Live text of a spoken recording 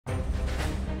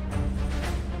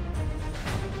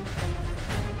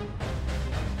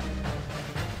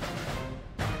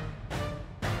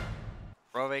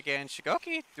Rovig and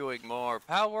Shigoki doing more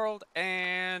Palworld,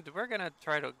 and we're gonna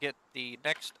try to get the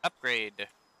next upgrade.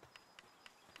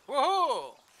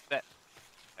 Woohoo! That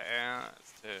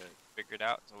to figure it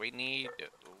out. So we need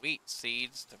wheat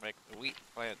seeds to make the wheat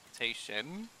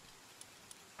plantation.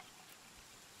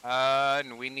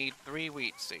 And we need 3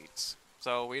 wheat seeds.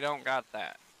 So we don't got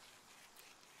that.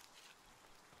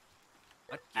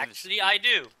 Actually, I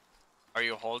do. Are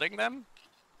you holding them?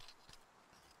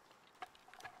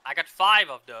 I got 5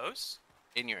 of those.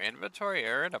 In your inventory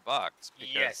or in a box?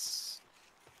 Because, Yes.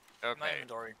 okay. My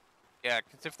inventory. Yeah,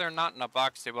 because if they're not in a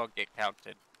box, they won't get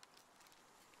counted.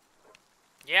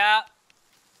 Yeah.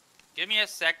 Give me a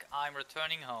sec. I'm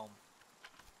returning home.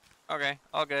 Okay,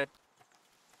 all good.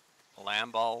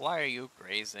 Lamball, why are you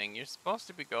grazing? You're supposed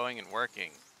to be going and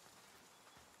working.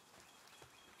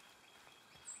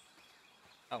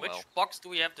 Oh, Which well. box do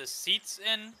we have the seats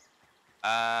in?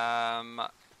 I've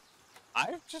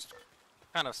just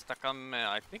kind of stuck them,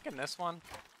 I think, in this one.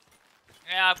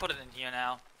 Yeah, I put it in here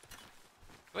now.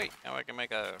 Wait, now I can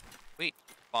make a wheat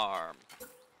farm.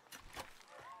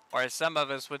 Or as some of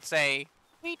us would say,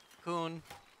 wheat coon.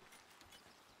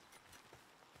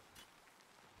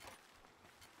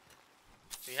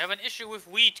 Do you have an issue with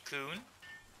wheat, Coon?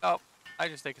 Oh, I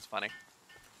just think it's funny.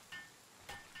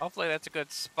 Hopefully that's a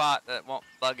good spot that won't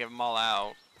bug them all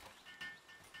out.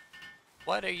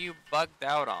 What are you bugged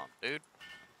out on, dude?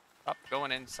 Stop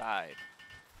going inside.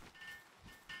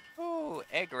 Ooh,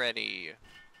 egg ready.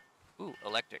 Ooh,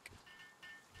 electric.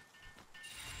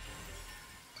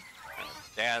 Kind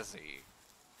of jazzy.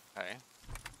 Okay.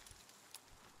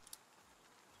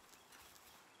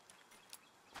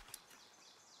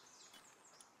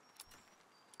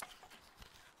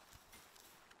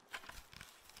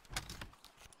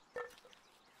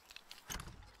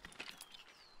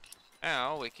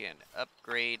 Now we can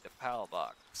upgrade the PAL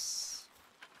box.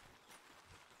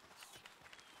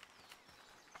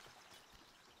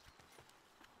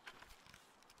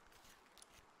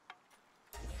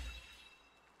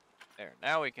 There,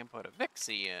 now we can put a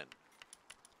Vixie in.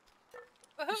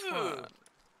 Which one?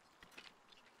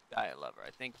 Diet Lover, I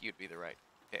think you'd be the right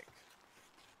pick.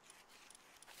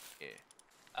 Yeah.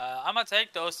 I'm gonna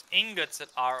take those ingots that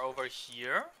are over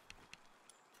here.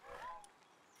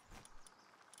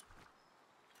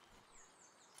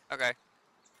 Okay.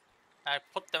 I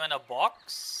put them in a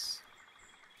box.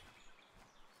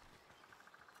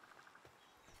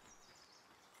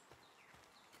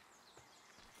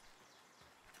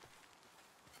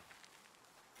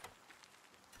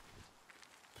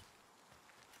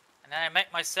 And then I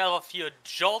make myself a few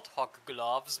Jolthawk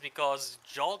gloves because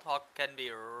Jolthawk can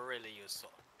be really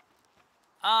useful.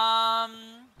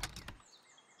 I'm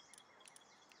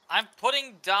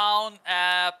putting down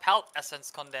a Pelt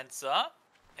Essence condenser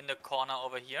in the corner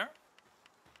over here.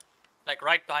 Like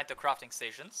right behind the crafting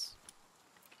stations.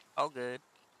 All good.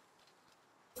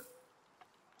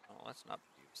 Oh, let's not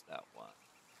use that one.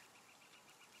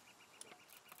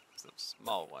 It's a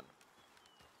small one.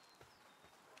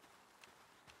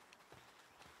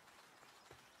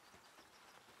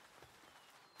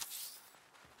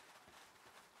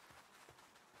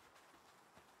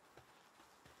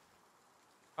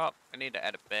 Oh, I need to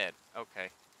add a bed. Okay.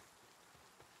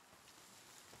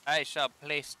 I shall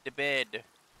place the bed.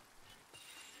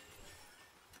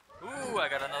 Ooh, I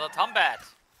got another Tombat.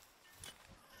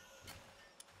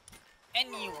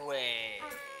 Anyway.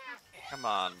 Come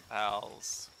on,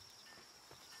 pals.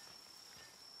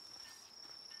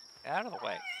 Get out of the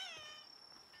way.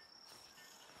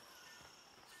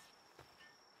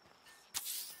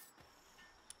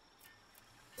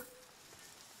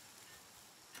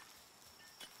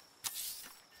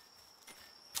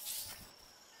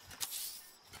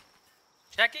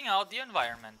 Checking out the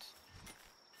environment.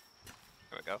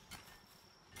 There we go.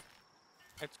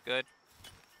 It's good.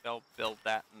 They'll build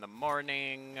that in the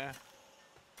morning.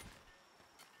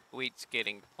 Wheat's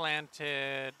getting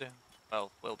planted.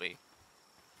 Well, will be.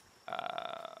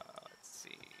 Let's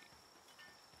see.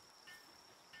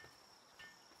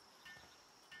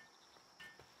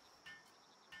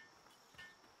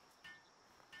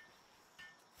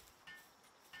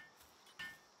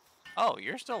 Oh,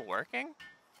 you're still working?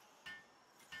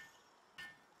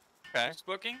 Okay. Who's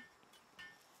working?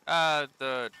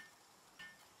 The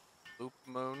Loop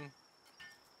Moon.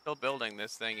 Still building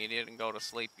this thing. He didn't go to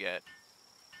sleep yet.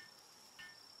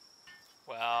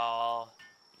 Well...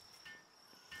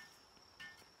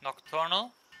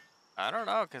 Nocturnal? I don't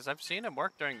know, because I've seen him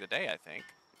work during the day, I think.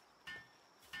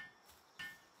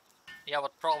 Yeah,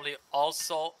 but probably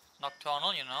also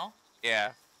nocturnal, you know?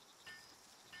 Yeah.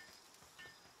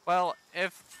 Well,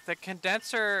 if the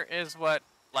condenser is what,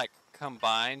 like,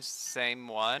 combines the same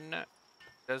one,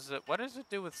 what does it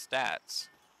do with stats?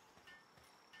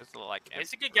 Does it like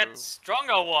Basically improve? get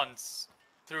stronger ones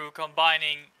through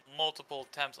combining multiple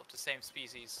temps of the same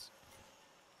species.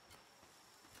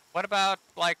 What about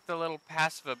like the little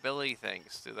passive ability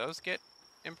things? Do those get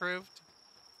improved?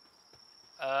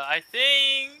 I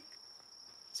think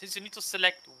since you need to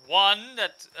select one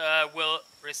that will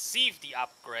receive the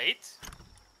upgrade,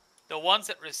 the ones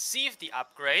that receive the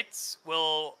upgrades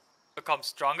will become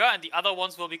stronger and the other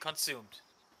ones will be consumed.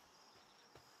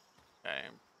 Okay.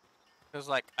 Because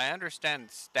like I understand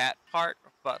the stat part,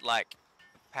 but like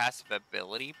the passive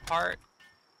ability part,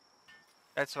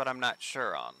 that's what I'm not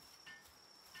sure on.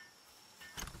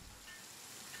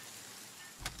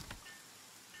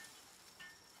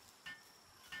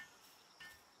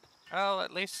 Well,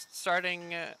 at least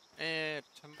starting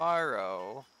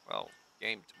tomorrow, well,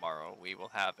 game tomorrow, we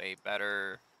will have a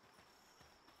better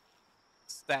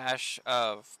stash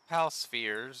of Pal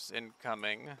Spheres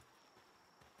incoming.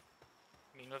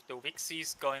 I mean, with the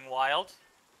Wixies going wild.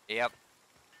 Yep.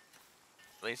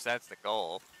 At least that's the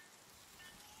goal.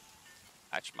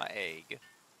 Hatch my egg.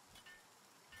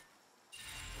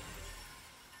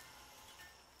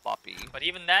 Floppy. But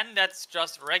even then, that's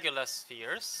just regular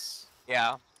spheres.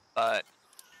 Yeah, but...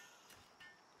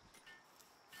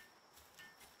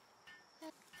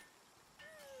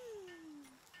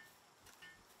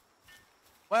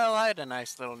 Well, I had a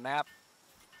nice little nap.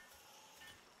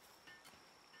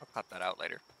 I'll cut that out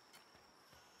later.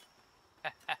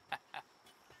 Okay.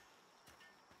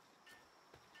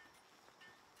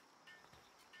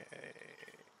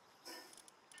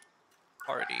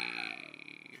 Party.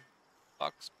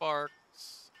 Buck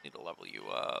Sparks. Need to level you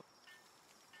up.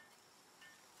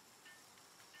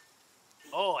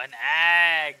 Oh, an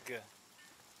egg!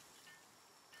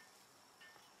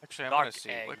 Actually, I'm Dark gonna see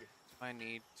egg. what do I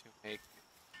need to make.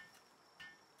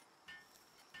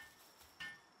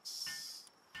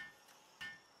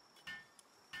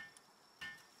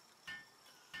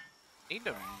 Need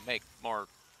to make more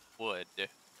wood.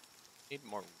 Need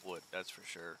more wood, that's for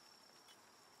sure.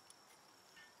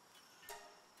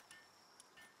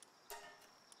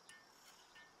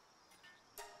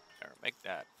 There, make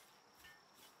that.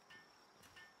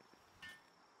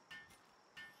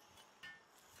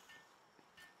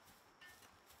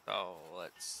 So,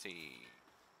 let's see.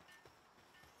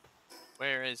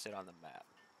 Where is it on the map?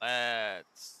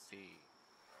 Let's see.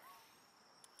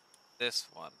 This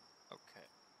one. Okay.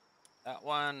 That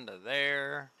one to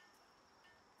there.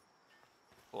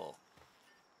 Cool.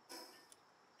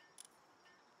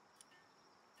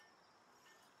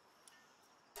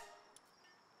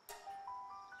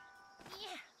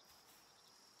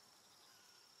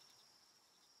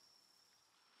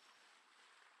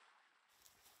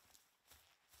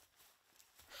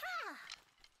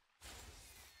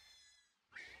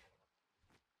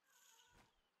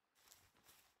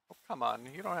 Oh, come on.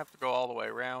 You don't have to go all the way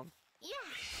around.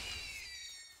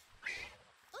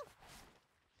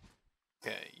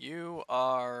 Okay, you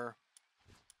are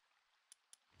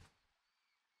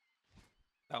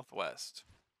southwest.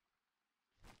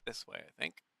 This way, I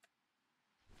think.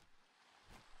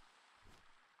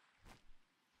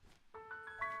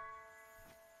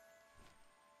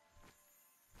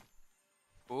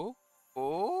 Ooh.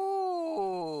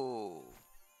 Ooh.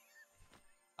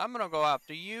 I'm gonna go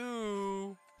after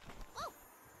you.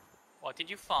 What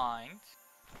did you find?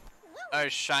 A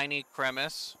shiny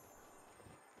cremis.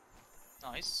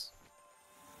 Nice.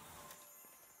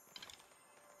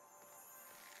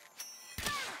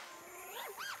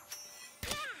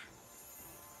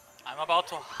 I'm about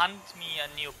to hunt me a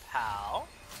new pal.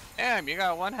 Damn, you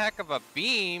got one heck of a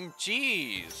beam.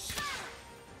 Jeez.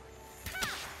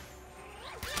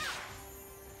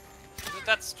 Is it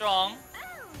that strong?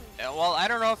 Well, I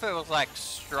don't know if it was like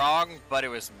strong, but it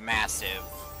was massive.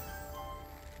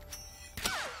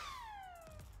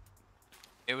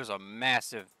 It was a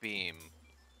massive beam.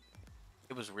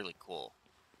 It was really cool.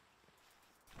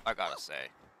 I gotta say.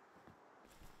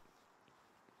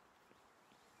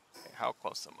 Okay, how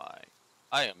close am I?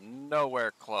 I am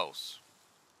nowhere close.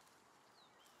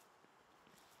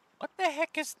 What the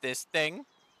heck is this thing?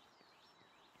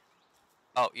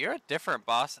 Oh, you're a different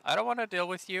boss. I don't want to deal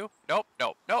with you. Nope,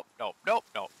 nope, nope, nope, nope,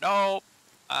 nope, nope.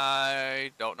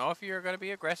 I don't know if you're going to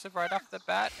be aggressive right off the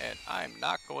bat, and I'm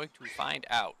not going to find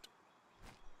out.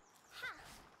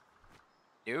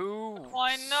 No.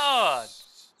 Why not?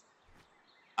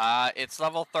 It's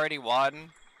level 31.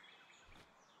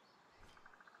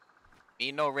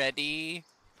 Me no ready.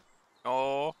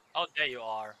 No. Oh, there you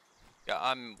are. Yeah,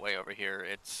 I'm way over here.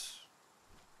 It's...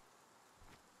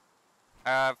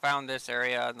 I found this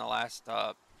area in the last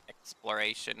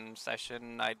exploration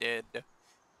session I did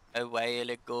a while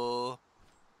ago.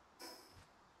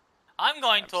 I'm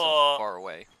going I'm so to far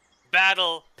away.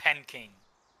 battle Pen King.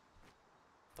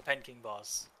 The Pen King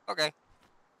boss. Okay.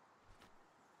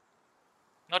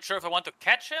 Not sure if I want to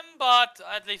catch him, but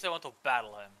at least I want to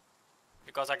battle him.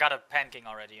 Because I got a Pen King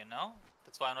already, you know?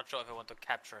 That's why I'm not sure if I want to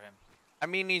capture him. I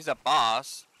mean, he's a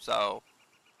boss, so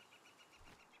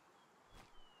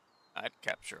I'd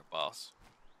capture a boss.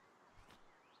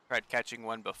 Tried catching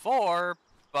one before,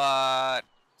 but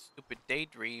stupid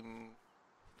Daydream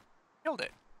killed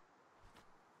it.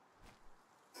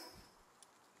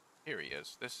 Here he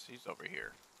is. He's over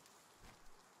here.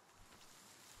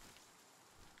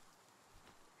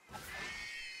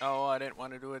 No, I didn't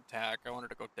want to do attack. I wanted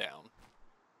to go down.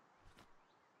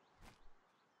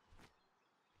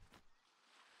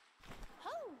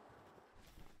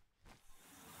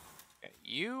 Okay,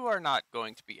 you are not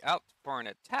going to be out for an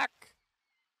attack.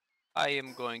 I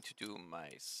am going to do my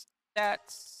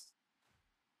stats.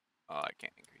 Oh, I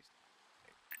can't increase.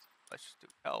 Okay, let's just do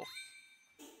health.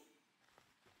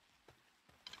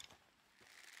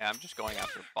 Yeah, I'm just going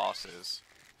after bosses.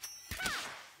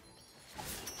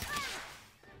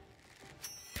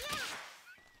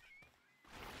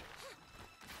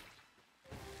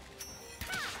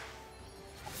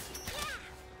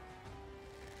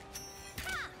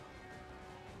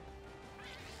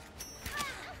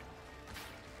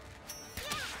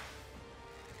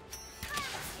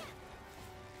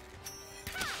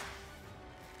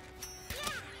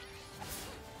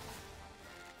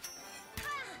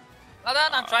 Well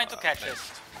then, I'm trying to catch it.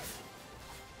 Missed.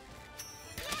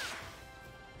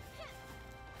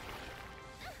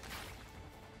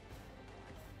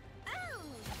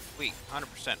 Sweet,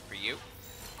 100% for you.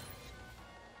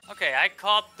 Okay, I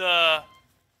caught the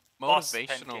boss Pen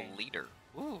Motivational King. leader.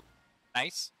 Ooh,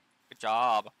 nice. Good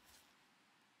job.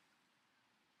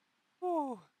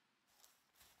 Ooh.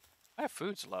 My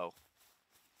food's low.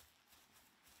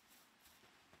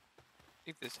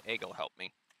 See if this egg will help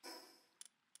me.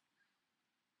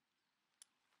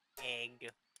 Egg.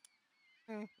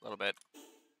 A little bit.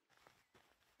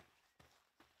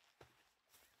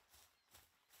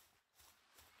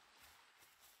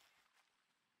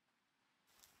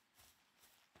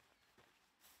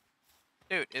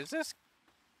 Dude, is this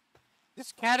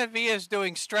Catavia's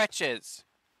doing stretches?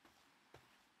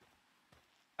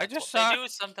 I That's just what saw. they do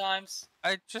sometimes.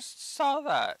 I just saw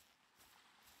that.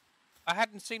 I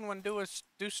hadn't seen one do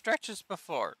stretches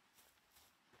before.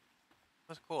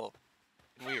 That's cool.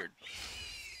 And weird.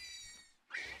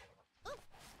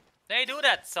 They do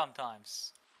that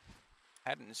sometimes.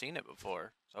 Hadn't seen it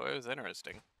before, so it was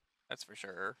interesting. That's for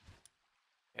sure.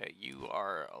 Okay, you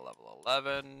are a level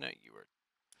 11. You are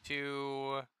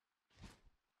 2.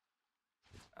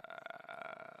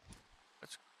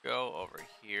 Let's go over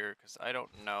here, because I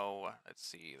don't know. Let's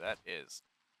see, that is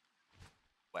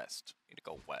west. Need to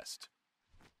go west.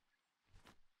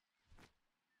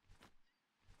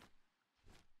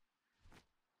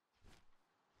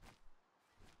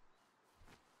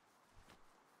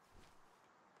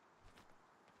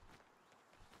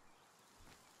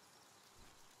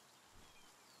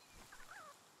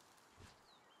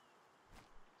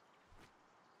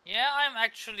 Yeah, I'm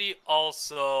actually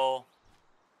also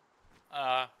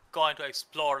going to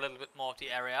explore a little bit more of the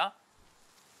area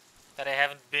that I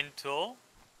haven't been to.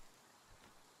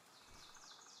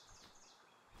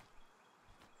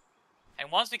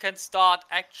 And once we can start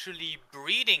actually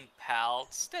breeding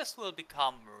pals, this will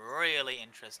become really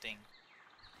interesting.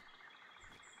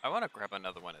 I want to grab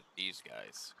another one of these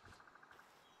guys.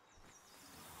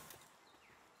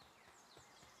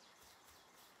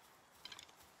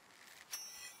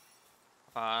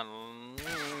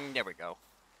 There we go.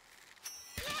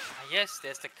 Yes,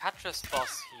 there's the Katras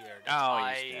boss here. That Oh,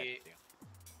 I he's dead.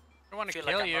 I don't want to feel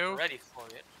kill like I'm you. not ready for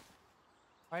it.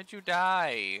 Why'd you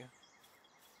die?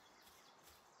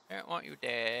 I don't want you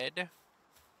dead.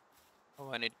 I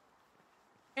wanted to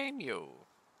tame you.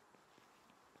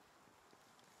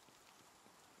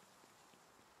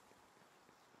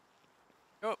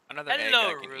 Oh, another egg Hello,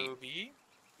 I can eat. Ruby.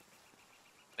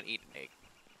 I can eat an egg.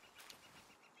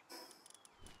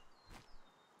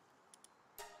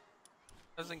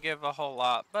 Doesn't give a whole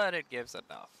lot, but it gives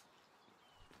enough.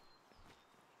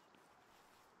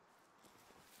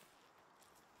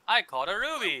 I caught a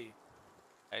ruby.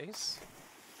 Nice.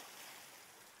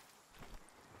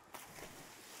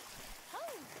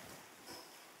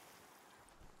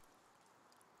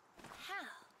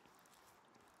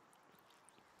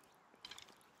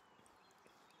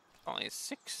 Only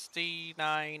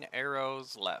 69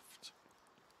 arrows left.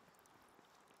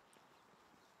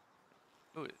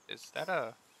 Ooh, is that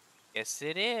a... Yes,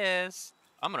 it is.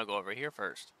 I'm gonna go over here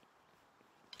first.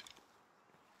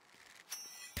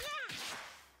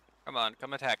 Come on,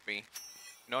 come attack me.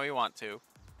 No, you want to.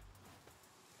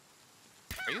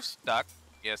 Are you stuck?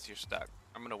 Yes, you're stuck.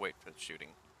 I'm gonna wait for the shooting.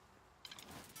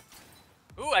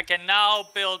 Ooh, I can now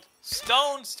build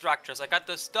stone structures. I got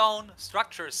the stone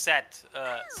structure set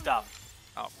stuff.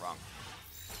 Oh, wrong.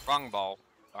 Wrong ball.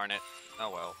 Darn it. Oh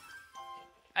well.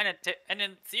 And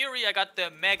in theory, I got the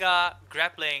mega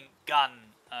grappling gun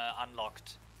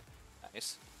unlocked.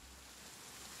 Nice.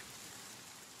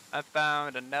 I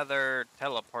found another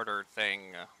teleporter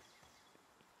thing.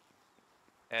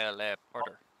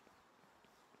 Teleporter.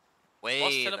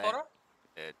 What's teleporter?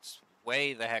 It's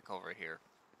way the heck over here.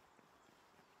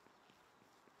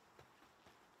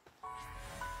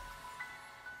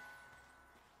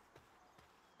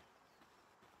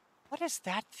 What is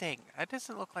that thing? That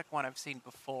doesn't look like one I've seen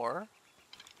before.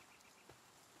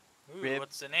 Ooh,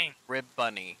 what's the name? Rib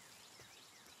Bunny.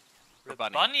 Rib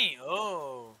Bunny.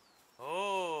 Oh.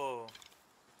 Oh.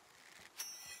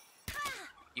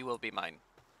 You will be mine.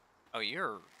 Oh,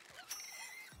 you're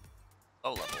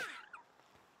low level.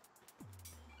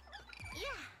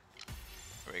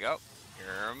 Here we go.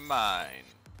 You're mine.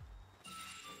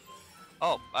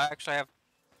 Oh, I actually have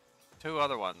 2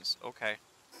 other ones. Okay.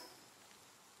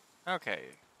 Okay,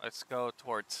 let's go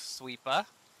towards Sweepa.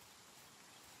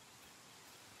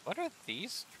 What are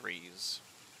these trees?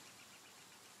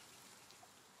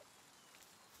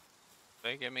 Do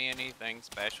they give me anything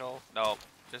special? No,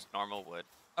 just normal wood.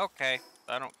 Okay,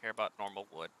 I don't care about normal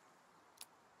wood.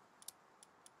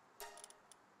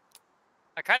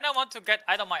 I kind of want to get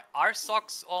either my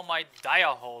R-Socks or my Dire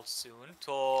Hole soon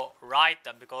to ride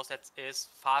them, because that is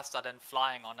faster than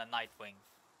flying on a Nightwing.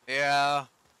 Yeah.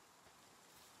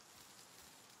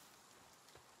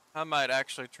 I might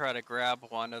actually try to grab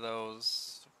one of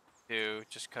those too,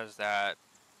 just cause that.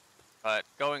 But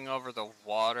going over the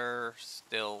water,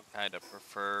 still kind of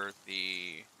prefer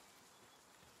the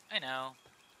I know.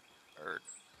 bird.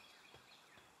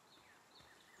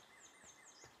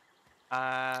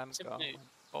 I'm Simply- going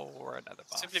for another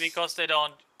boss. Simply because they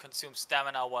don't consume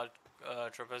stamina while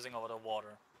traversing over the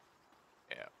water.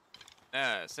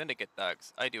 Yeah. Syndicate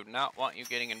thugs. I do not want you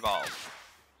getting involved.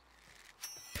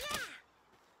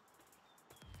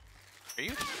 Are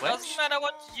you Doesn't glitched? matter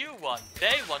what you want.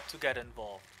 They want to get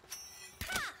involved.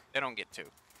 They don't get to.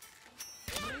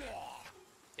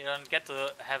 You don't get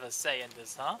to have a say in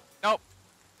this, huh? Nope.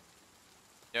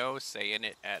 No say in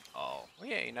it at all. Oh,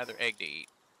 yay, another egg to eat.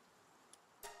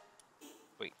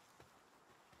 Wait.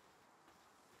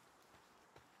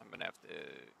 I'm gonna have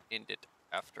to end it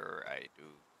after I do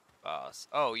boss.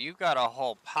 Oh, you got a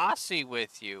whole posse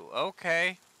with you.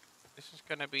 Okay. This is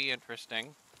gonna be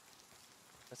interesting.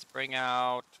 Let's bring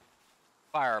out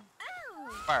fire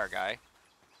guy.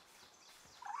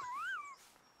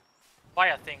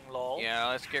 Fire thing, lol. Yeah,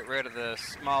 let's get rid of the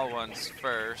small ones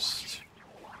first,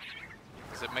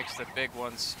 because it makes the big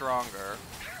ones stronger.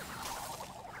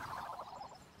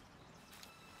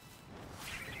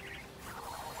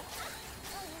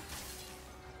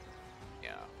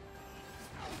 Yeah.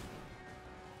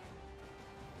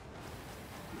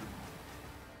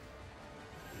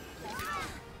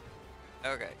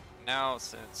 Okay, now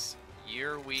since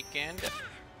year weekend,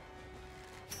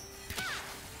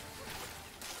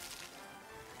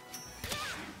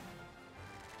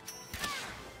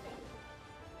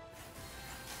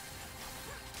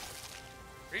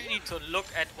 Really need to look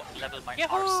at what level my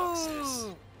Yahoo! R-Socks is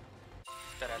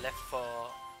that I left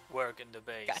for work in the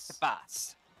base. Got the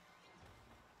boss.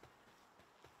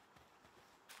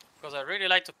 Because I really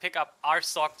like to pick up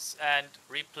R-Socks and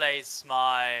replace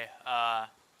my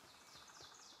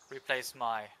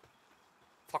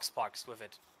Fox Parks with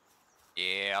it.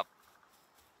 Yep.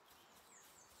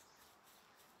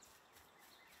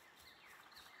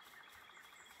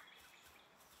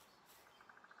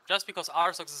 Just because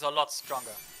R-Socks is a lot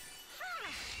stronger.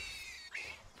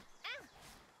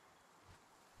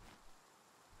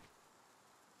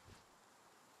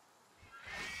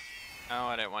 Oh,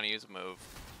 I didn't want to use a move.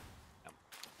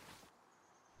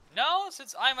 No,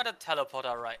 since I'm at a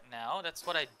teleporter right now, that's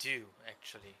what I do,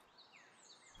 actually.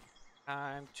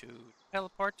 Time to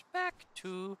teleport back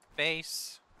to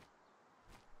base.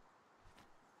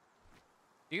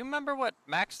 Do you remember what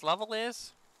max level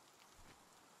is?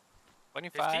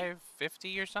 25,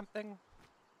 50 or something?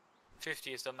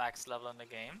 50 is the max level in the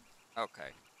game. Okay.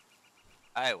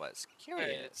 I was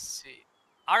curious. Let's see.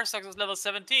 R-Socks is level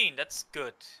 17, that's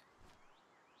good.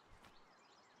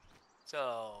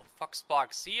 So, Fox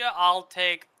Parks here. I'll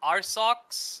take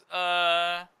R-Socks.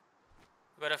 Got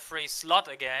a free slot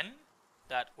again.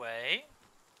 That way.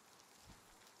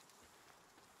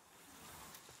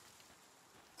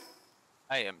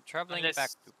 I am traveling back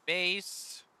Unless, to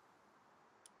base.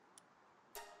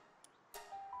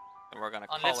 And we're gonna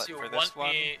call unless it you for this want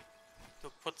one. me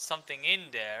to put something in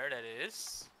there, that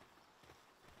is.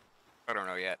 I don't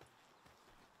know yet.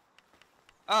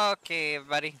 Okay,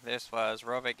 everybody. This was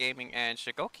Robot Gaming and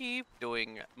Shigoki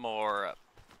doing more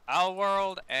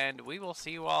Palworld, and we will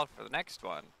see you all for the next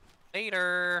one.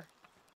 Later!